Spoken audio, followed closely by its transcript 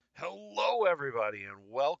Hello, everybody, and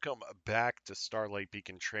welcome back to Starlight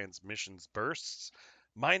Beacon Transmissions Bursts.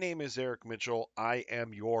 My name is Eric Mitchell. I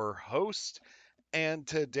am your host, and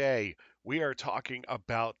today we are talking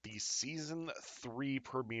about the season 3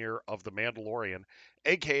 premiere of The Mandalorian,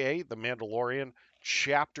 aka The Mandalorian,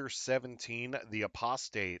 Chapter 17, The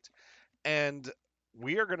Apostate. And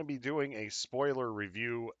we are going to be doing a spoiler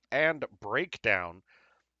review and breakdown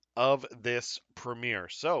of this premiere.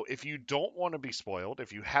 So, if you don't want to be spoiled,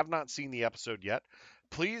 if you have not seen the episode yet,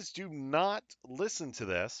 please do not listen to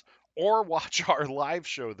this or watch our live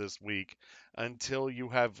show this week until you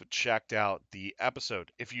have checked out the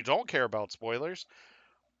episode. If you don't care about spoilers,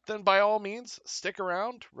 then by all means, stick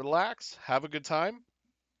around, relax, have a good time,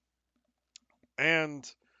 and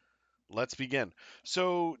let's begin.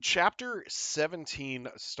 So, chapter 17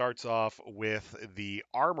 starts off with the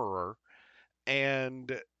armorer,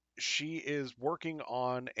 and she is working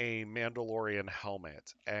on a Mandalorian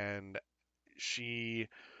helmet, and she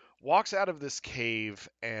walks out of this cave,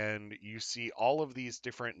 and you see all of these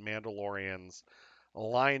different Mandalorians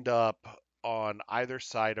lined up on either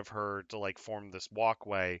side of her to like form this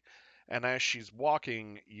walkway. And as she's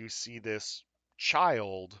walking, you see this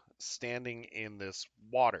child standing in this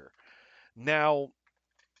water. Now,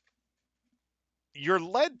 you're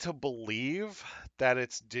led to believe that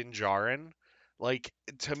it's Din Djarin. Like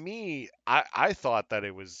to me, I thought that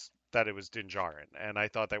it was Din Djarin, and I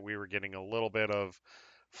thought that we were getting a little bit of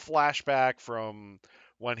flashback from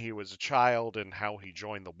when he was a child and how he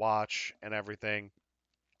joined the Watch and everything.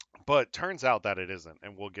 But turns out that it isn't,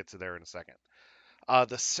 and we'll get to there in a second.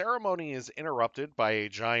 The ceremony is interrupted by a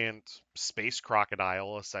giant space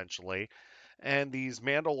crocodile, essentially, and these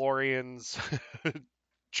Mandalorians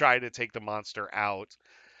try to take the monster out,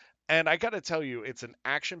 and I gotta tell you, it's an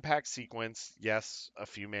action-packed sequence. Yes, a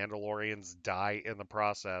few Mandalorians die in the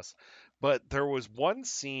process, but there was one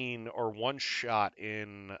scene or one shot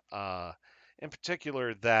in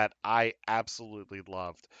particular that I absolutely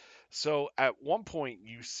loved. So at one point,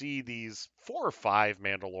 you see these four or five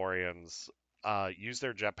Mandalorians use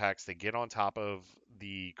their jetpacks to get on top of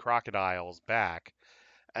the crocodile's back,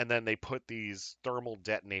 and then they put these thermal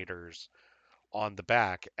detonators on the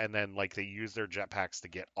back, and then like they use their jetpacks to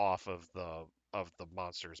get off of the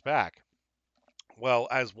monster's back. Well,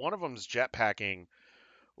 as one of them's jetpacking,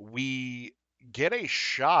 we get a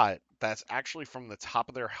shot that's actually from the top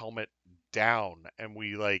of their helmet down, and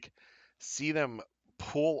we like see them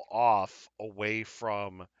pull off away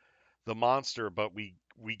from the monster, but we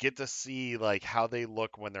get to see like how they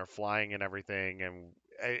look when they're flying and everything, and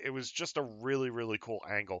it was just a really cool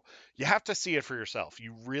angle. You have to see it for yourself.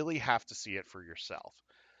 You really have to see it for yourself.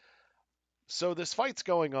 So this fight's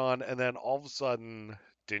going on, and then all of a sudden,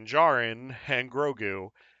 Din Djarin and Grogu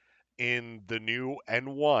in the new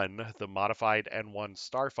N1, the modified N1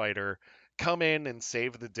 starfighter, come in and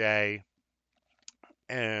save the day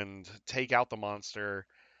and take out the monster.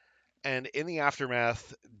 And in the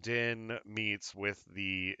aftermath, Din and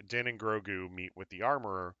Grogu meet with the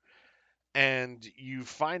armorer, and you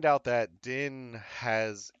find out that Din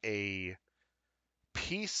has a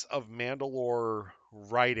piece of Mandalore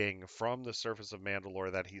writing from the surface of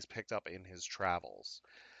Mandalore that he's picked up in his travels.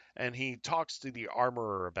 And he talks to the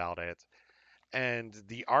armorer about it. And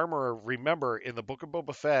the armorer, remember, in the Book of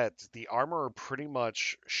Boba Fett, the armorer pretty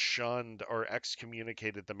much shunned or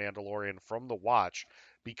excommunicated the Mandalorian from the Watch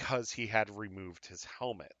because he had removed his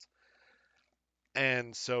helmet.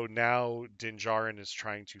 And so now Din Djarin is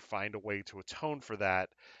trying to find a way to atone for that,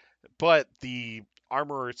 but the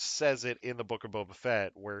armorer says it in the Book of Boba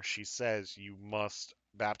Fett, where she says you must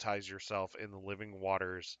baptize yourself in the living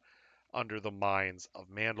waters under the mines of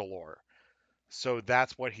Mandalore. So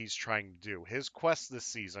that's what he's trying to do. His quest this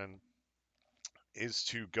season is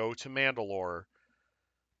to go to Mandalore,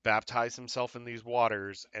 baptize himself in these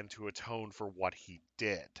waters, and to atone for what he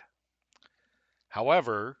did.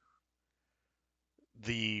 However,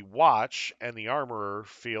 the Watch and the Armorer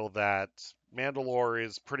feel that Mandalore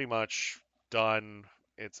is pretty much done.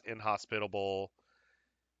 It's inhospitable.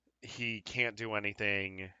 He can't do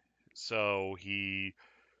anything, so he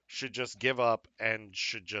should just give up and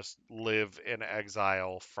should just live in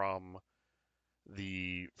exile from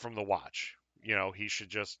the Watch. You know, he should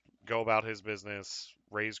just go about his business,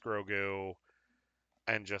 raise Grogu,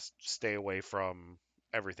 and just stay away from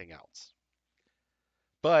everything else.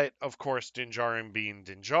 But of course, Din Djarin being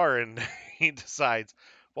Din Djarin, he decides,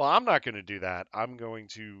 well, I'm not going to do that. I'm going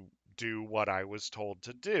to do what I was told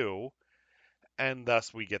to do, and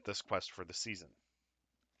thus we get this quest for the season.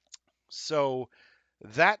 So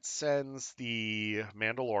that sends the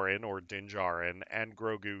Mandalorian or Din Djarin and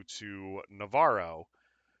Grogu to Navarro,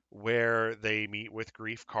 where they meet with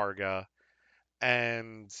Grief Karga,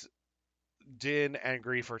 and Din and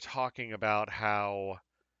Grief are talking about how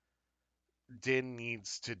Din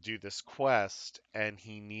needs to do this quest, and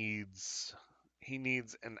he needs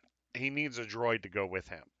an he needs a droid to go with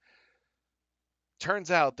him.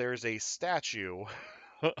 Turns out there's a statue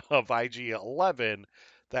of IG-11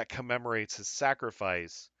 that commemorates his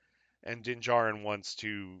sacrifice, and Din Djarin wants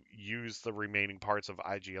to use the remaining parts of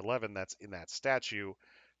IG-11 that's in that statue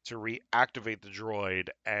to reactivate the droid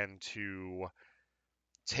and to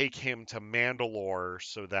take him to Mandalore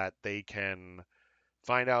so that they can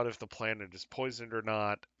find out if the planet is poisoned or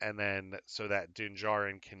not, and then so that Din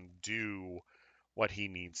Djarin can do what he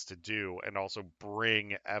needs to do, and also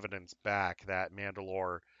bring evidence back that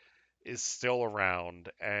Mandalore is still around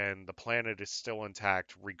and the planet is still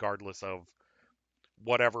intact, regardless of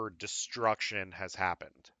whatever destruction has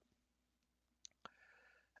happened.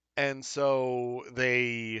 And so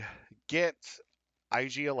they get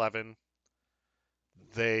IG-11,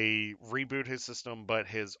 they reboot his system, but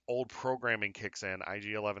his old programming kicks in.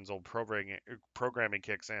 IG-11's old programming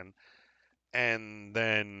kicks in, and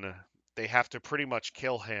then they have to pretty much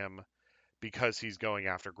kill him because he's going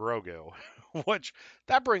after Grogu. Which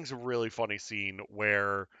that brings a really funny scene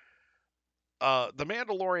where the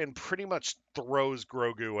Mandalorian pretty much throws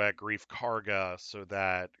Grogu at Grief Karga so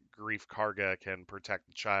that Grief Karga can protect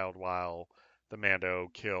the child while the Mando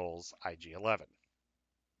kills IG-11,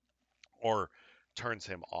 or turns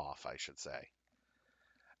him off, I should say.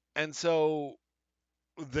 And so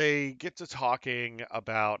they get to talking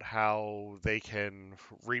about how they can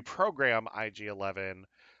reprogram IG-11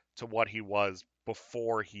 to what he was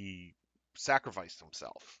before he sacrificed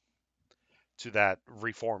himself to that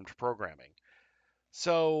reformed programming.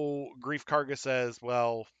 So Grief Karga says,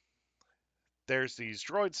 well, there's these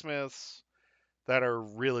droid smiths that are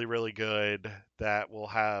really, really good that will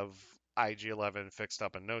have IG-11 fixed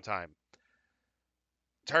up in no time.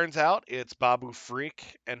 Turns out it's Babu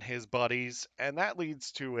Frick and his buddies, and that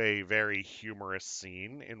leads to a very humorous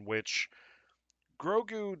scene in which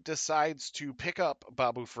Grogu decides to pick up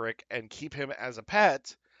Babu Frick and keep him as a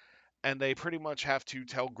pet, and they pretty much have to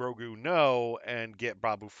tell Grogu no and get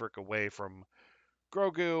Babu Frick away from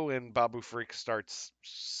Grogu, and Babu Frick starts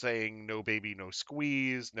saying no baby, no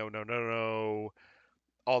squeeze, no, no, no, no,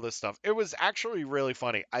 all this stuff. It was actually really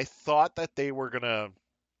funny. I thought that they were gonna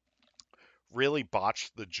really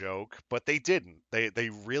botch the joke, but they didn't. They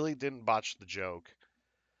really didn't botch the joke.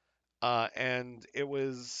 And it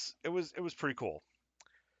was pretty cool.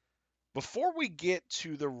 Before we get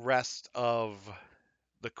to the rest of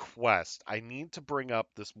the quest, I need to bring up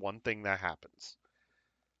this one thing that happens.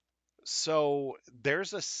 So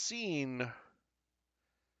there's a scene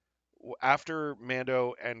after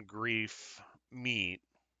Mando and Grief meet.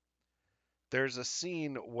 There's a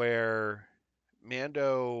scene where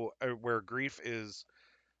where Grief is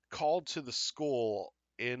called to the school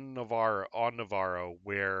in Navarro,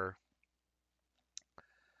 where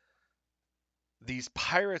these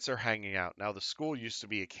pirates are hanging out. Now, the school used to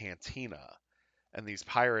be a cantina, and these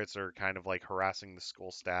pirates are kind of like harassing the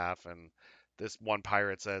school staff. And this one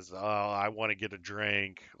pirate says, "Oh, I want to get a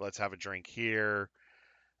drink. Let's have a drink here."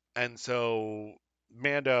 And so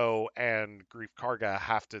Mando and Grief Karga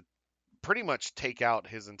have to pretty much take out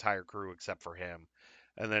his entire crew except for him.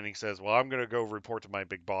 And then he says, "Well, I'm going to go report to my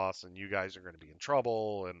big boss, and you guys are going to be in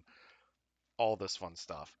trouble," and all this fun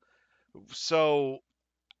stuff. So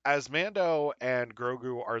as Mando and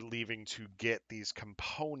Grogu are leaving to get these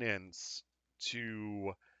components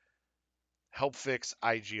to help fix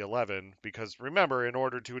IG-11, because remember, in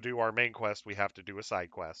order to do our main quest, we have to do a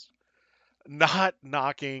side quest. Not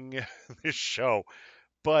knocking this show,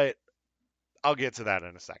 but I'll get to that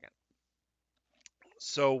in a second.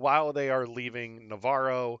 So while they are leaving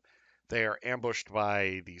Navarro, they are ambushed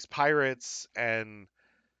by these pirates, and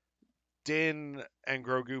Din and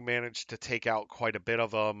Grogu manage to take out quite a bit of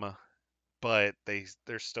them, but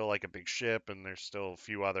there's still like a big ship and there's still a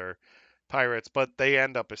few other pirates, but they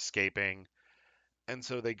end up escaping. And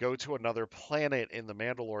so they go to another planet in the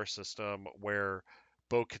Mandalore system where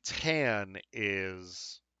Bo-Katan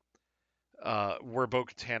is where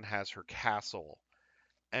Bo-Katan has her castle.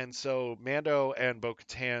 And so Mando and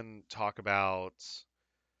Bo-Katan talk about,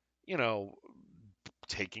 you know,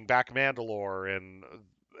 taking back Mandalore and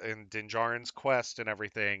Din Djarin's quest and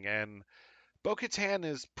everything. And Bo-Katan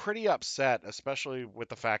is pretty upset, especially with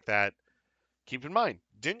the fact that, keep in mind,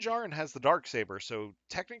 Din Djarin has the dark saber, so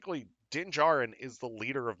technically Din Djarin is the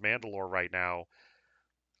leader of Mandalore right now,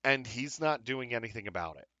 and he's not doing anything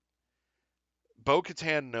about it.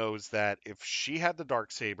 Bo-Katan knows that if she had the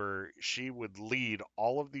dark saber, she would lead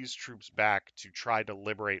all of these troops back to try to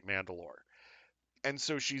liberate Mandalore. And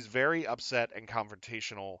so she's very upset and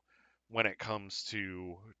confrontational when it comes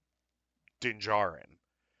to Din Djarin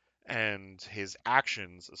and his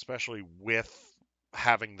actions, especially with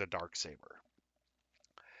having the dark saber.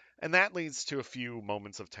 And that leads to a few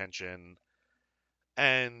moments of tension,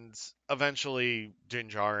 and eventually Din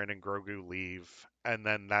Djarin and Grogu leave, and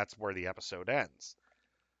then that's where the episode ends.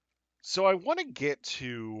 So I want to get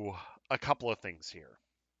to a couple of things here.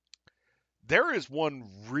 There is one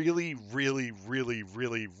really, really, really,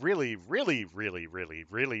 really, really, really, really, really,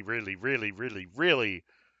 really, really, really, really, really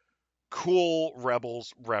cool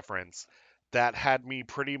Rebels reference that had me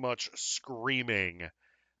pretty much screaming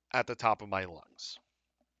at the top of my lungs.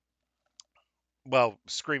 Well,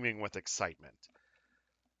 screaming with excitement.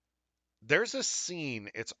 There's a scene,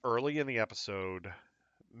 it's early in the episode.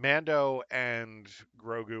 Mando and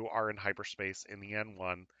Grogu are in hyperspace in the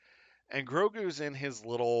N1, and Grogu's in his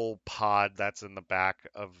little pod that's in the back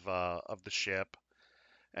of the ship,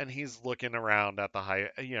 and he's looking around at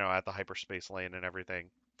at the hyperspace lane and everything.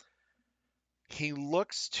 He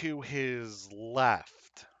looks to his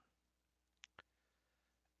left,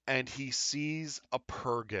 and he sees a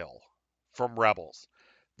Purrgil from Rebels,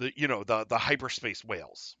 the hyperspace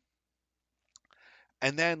whales,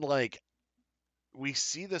 and then like we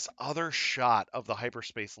see this other shot of the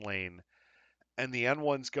hyperspace lane and the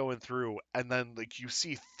N1's going through, and then like you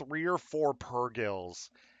see three or four Purrgils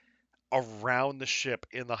around the ship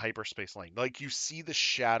in the hyperspace lane. Like you see the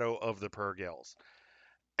shadow of the Purrgils.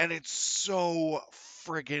 And it's so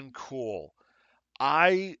friggin' cool.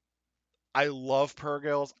 I I love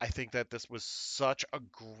Purrgils. I think that this was such a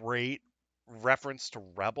great reference to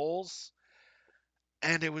Rebels.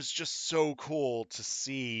 And it was just so cool to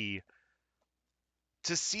see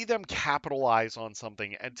them capitalize on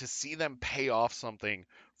something and to see them pay off something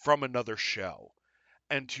from another show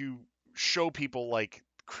and to show people like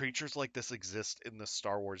creatures like this exist in the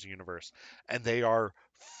Star Wars universe and they are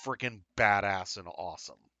freaking badass and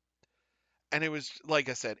awesome. And it was like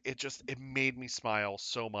I said, it made me smile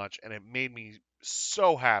so much and it made me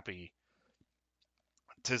so happy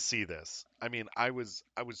to see this. I mean, I was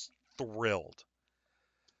thrilled.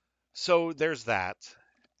 So there's that.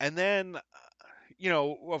 And then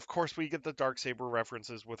of course we get the dark saber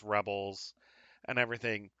references with Rebels and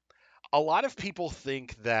everything. A lot of people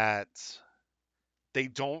think that they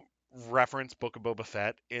don't reference Book of Boba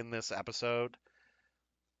Fett in this episode.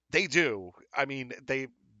 They do. I mean, they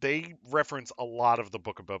reference a lot of the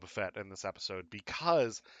Book of Boba Fett in this episode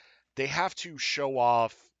because they have to show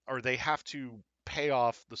off or they have to pay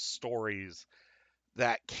off the stories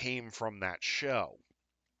that came from that show.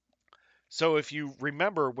 So if you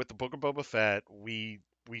remember with the Book of Boba Fett, we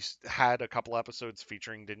had a couple episodes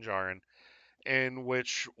featuring Din Djarin, in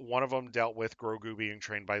which one of them dealt with Grogu being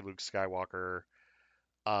trained by Luke Skywalker.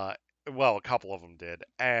 Uh, well, a couple of them did,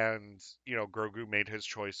 and Grogu made his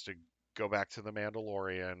choice to go back to the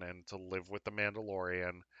Mandalorian and to live with the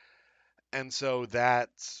Mandalorian, and so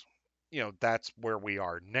that's where we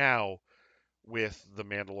are now with the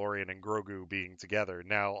Mandalorian and Grogu being together.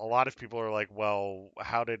 Now, a lot of people are like, well,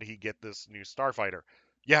 how did he get this new starfighter?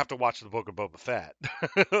 You have to watch the Book of Boba Fett.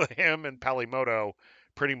 Him and Palimoto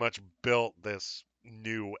pretty much built this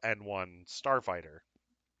new N1 starfighter.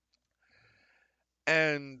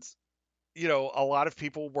 And a lot of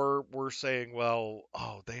people were saying, well,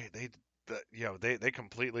 oh, they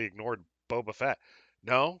completely ignored Boba Fett.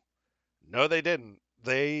 No, no, they didn't.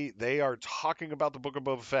 They are talking about the Book of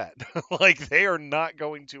Boba Fett. Like they are not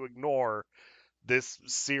going to ignore this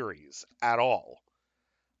series at all.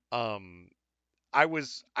 Um, I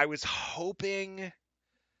was hoping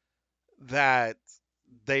that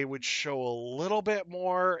they would show a little bit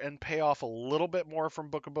more and pay off a little bit more from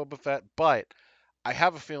Book of Boba Fett, but I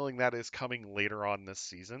have a feeling that is coming later on this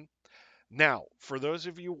season. Now, for those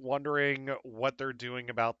of you wondering what they're doing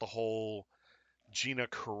about the whole Gina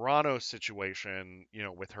Carano situation,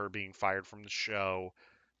 with her being fired from the show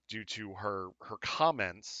due to her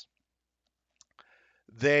comments,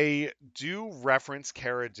 they do reference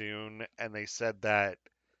Cara Dune, and they said that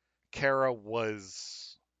Cara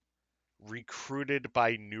was recruited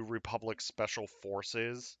by New Republic Special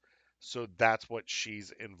Forces, so that's what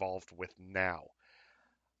she's involved with now.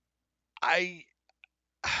 I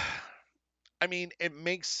I mean, it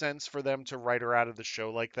makes sense for them to write her out of the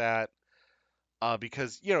show like that,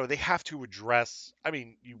 because they have to address. I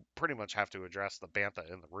mean, you pretty much have to address the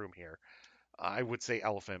bantha in the room here. I would say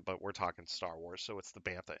elephant, but we're talking Star Wars, so it's the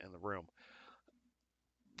bantha in the room.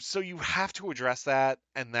 So you have to address that,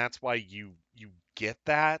 and that's why you get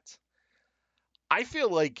that. I feel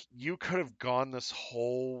like you could have gone this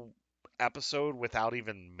whole episode without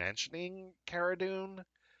even mentioning Cara Dune,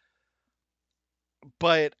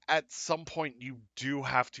 but at some point you do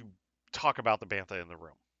have to talk about the bantha in the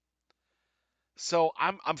room. So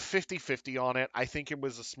I'm 50-50 on it. I think it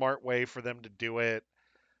was a smart way for them to do it.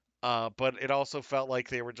 But it also felt like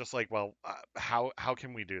they were just like, well, how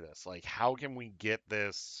can we do this? Like, how can we get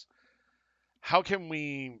this? How can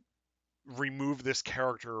we remove this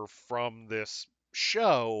character from this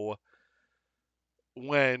show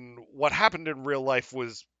when what happened in real life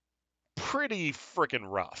was pretty freaking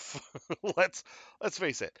rough? let's let's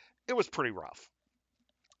face it, it was pretty rough.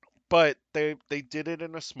 But they did it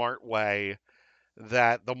in a smart way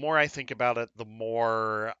that the more I think about it, the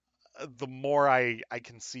more I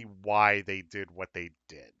can see why they did what they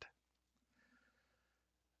did.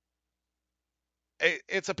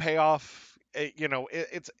 It's a payoff.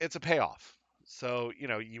 It's a payoff. So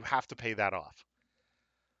you have to pay that off.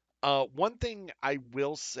 One thing I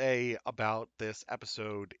will say about this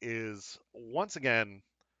episode is once again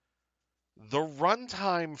the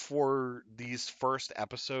runtime for these first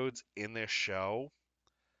episodes in this show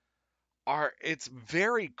are it's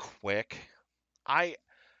very quick. I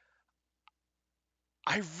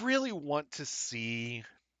I really want to see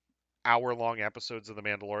hour-long episodes of The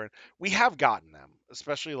Mandalorian. We have gotten them,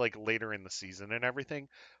 especially like later in the season and everything,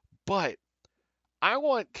 but I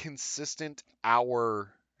want consistent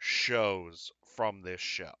hour shows from this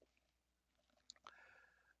show.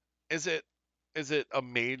 Is it is it a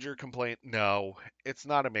major complaint? No, it's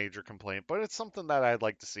not a major complaint, but it's something that I'd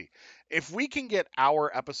like to see. If we can get our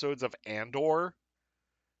episodes of Andor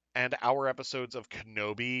and our episodes of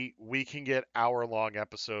Kenobi, we can get hour-long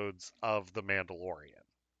episodes of The Mandalorian.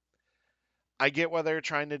 I get why they're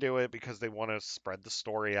trying to do it because they want to spread the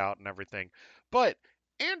story out and everything. But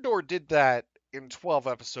Andor did that in 12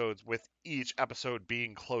 episodes, with each episode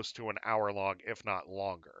being close to an hour long, if not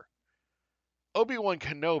longer. Obi-Wan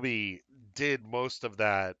Kenobi did most of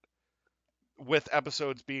that with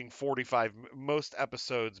episodes being 45, most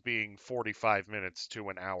episodes being 45 minutes to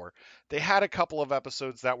an hour. They had a couple of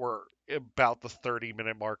episodes that were about the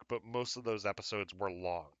 30-minute mark, but most of those episodes were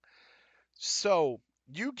long. So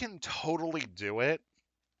you can totally do it.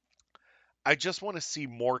 I just want to see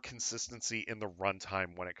more consistency in the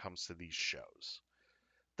runtime when it comes to these shows.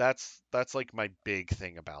 That's like my big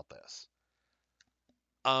thing about this.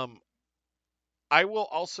 Um, I will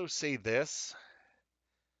also say this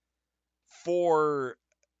for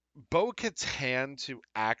Bo Katan to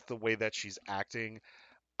act the way that she's acting.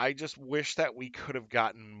 I just wish that we could have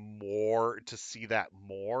gotten more to see that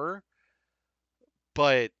more.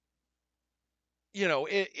 But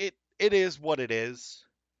it is what it is.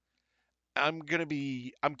 I'm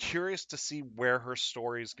curious to see where her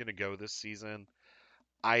story is gonna go this season.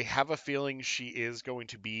 I have a feeling she is going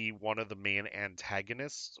to be one of the main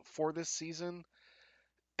antagonists for this season,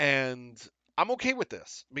 and I'm okay with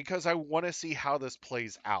this because I want to see how this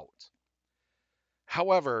plays out.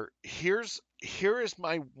 However, here is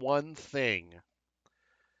my one thing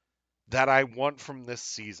that I want from this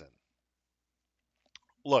season.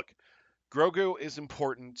 Look, Grogu is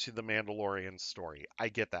important to the Mandalorian story. I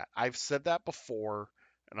get that. I've said that before,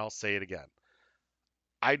 and I'll say it again.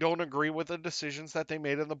 I don't agree with the decisions that they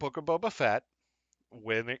made in the Book of Boba Fett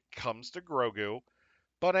when it comes to Grogu,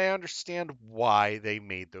 but I understand why they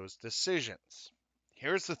made those decisions.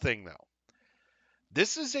 Here's the thing, though.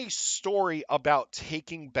 This is a story about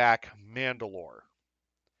taking back Mandalore.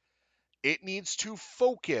 It needs to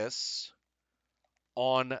focus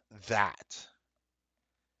on that.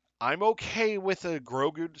 I'm okay with a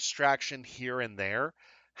Grogu distraction here and there.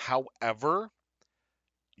 However,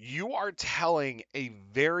 you are telling a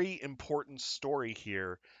very important story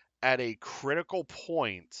here at a critical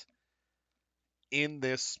point in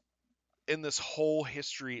this whole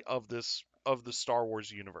history of the Star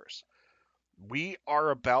Wars universe. We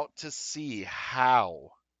are about to see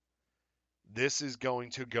how this is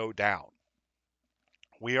going to go down.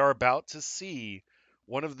 We are about to see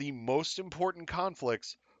one of the most important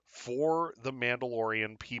conflicts for the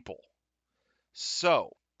Mandalorian people.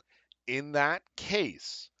 So, in that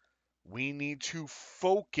case, we need to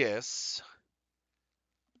focus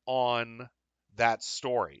on that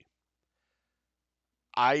story.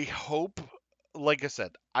 I hope, like I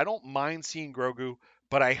said, I don't mind seeing Grogu,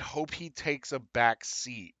 but I hope he takes a back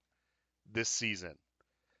seat this season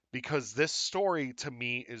because this story to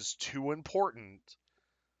me is too important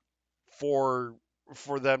for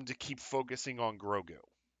for them to keep focusing on Grogu.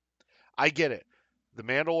 I get it. The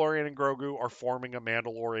Mandalorian and Grogu are forming a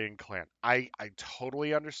Mandalorian clan. I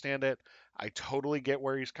totally understand it. I totally get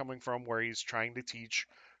where he's coming from, where he's trying to teach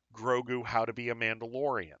Grogu how to be a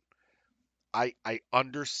Mandalorian. I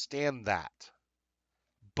understand that.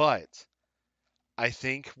 But I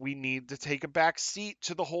think we need to take a back seat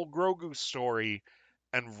to the whole Grogu story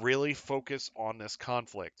and really focus on this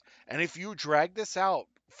conflict. And if you drag this out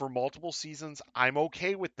for multiple seasons, I'm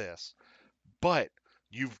okay with this. But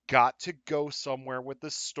you've got to go somewhere with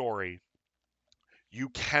this story. You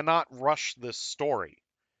cannot rush this story.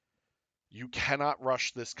 You cannot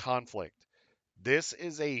rush this conflict. This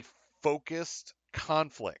is a focused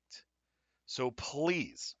conflict. So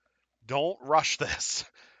please don't rush this.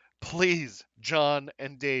 Please, John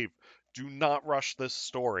and Dave, do not rush this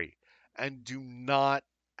story and do not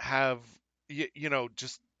have,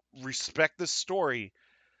 just respect this story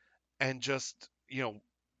and just,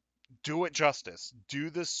 do it justice. Do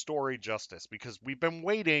this story justice because we've been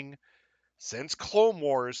waiting since Clone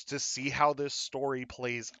Wars to see how this story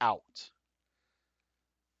plays out.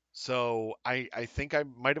 So I think I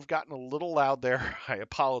might have gotten a little loud there. I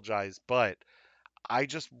apologize, but I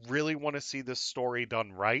just really want to see this story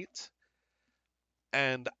done right,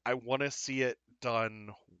 and I want to see it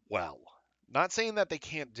done well. Not saying that they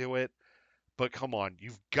can't do it, but come on,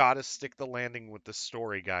 you've got to stick the landing with the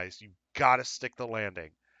story, guys. You've got to stick the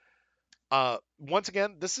landing. Once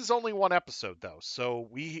again, this is only one episode though, so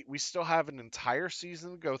we still have an entire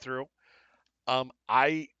season to go through. But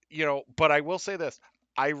I will say this.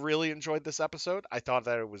 I really enjoyed this episode. I thought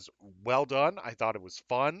that it was well done. I thought it was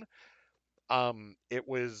fun. It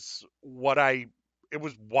was what I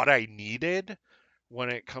needed when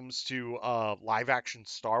it comes to live action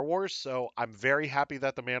Star Wars. So I'm very happy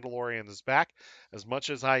that The Mandalorian is back. As much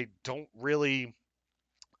as I don't really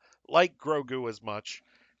like Grogu as much,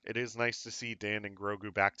 it is nice to see Dan and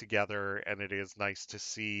Grogu back together, and it is nice to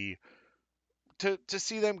see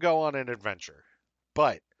them go on an adventure.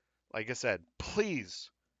 But like I said, please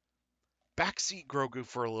backseat Grogu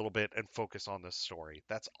for a little bit and focus on this story.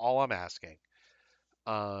 That's all I'm asking.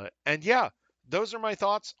 And yeah, those are my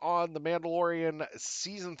thoughts on The Mandalorian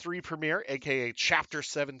Season 3 premiere, aka Chapter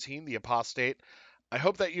 17, The Apostate. I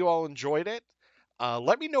hope that you all enjoyed it.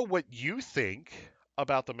 Let me know what you think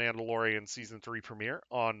about The Mandalorian Season 3 premiere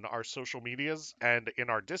on our social medias and in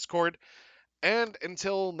our Discord. And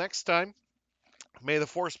until next time, may the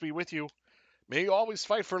Force be with you. May you always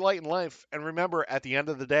fight for light in life. And remember, at the end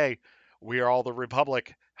of the day, we are all the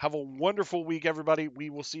Republic. Have a wonderful week, everybody. We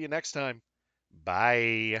will see you next time.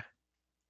 Bye.